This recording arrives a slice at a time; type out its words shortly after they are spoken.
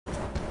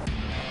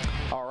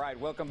right,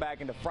 welcome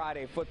back into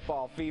Friday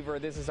Football Fever.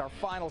 This is our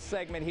final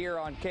segment here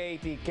on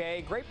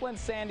KTK. Grapeland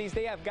Sandys,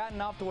 they have gotten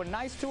off to a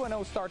nice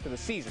 2-0 start to the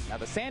season. Now,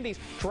 the Sandys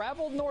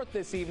traveled north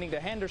this evening to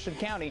Henderson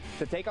County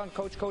to take on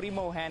Coach Cody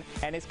Mohan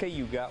and his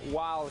Cayuga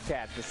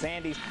Wildcats. The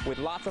Sandys with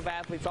lots of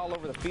athletes all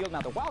over the field.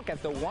 Now, the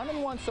Wildcats, they're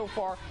 1-1 so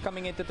far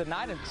coming into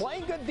tonight and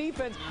playing good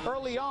defense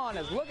early on.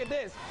 As look at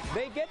this,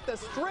 they get the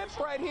strip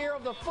right here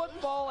of the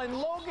football, and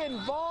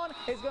Logan Vaughn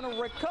is going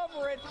to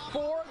recover it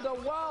for the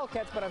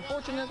Wildcats. But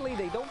unfortunately,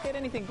 they don't get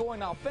anything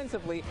going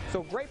offensively.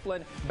 So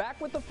Grapeland back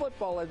with the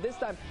football, and this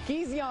time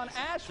Kezion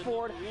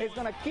Ashford is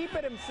going to keep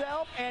it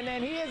himself, and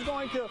then he is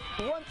going to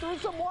run through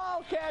some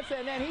Wildcats,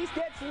 and then he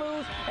gets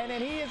loose, and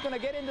then he is going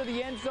to get into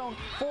the end zone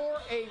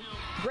for a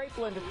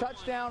Grapeland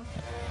touchdown.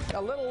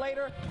 A little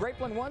later,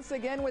 Grapeland once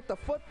again with the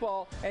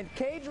football, and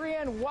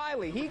Kadrian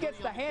Wiley, he gets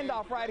the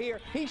handoff right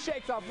here. He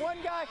shakes off one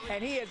guy,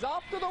 and he is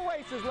off to the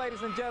races,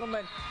 ladies and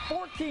gentlemen.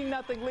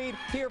 14-0 lead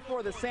here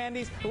for the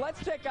Sandys.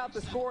 Let's check out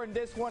the score in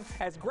this one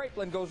as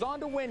Grapeland goes on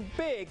to win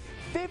big,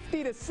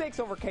 50-6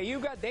 over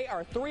Cayuga. They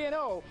are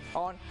 3-0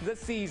 on the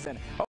season.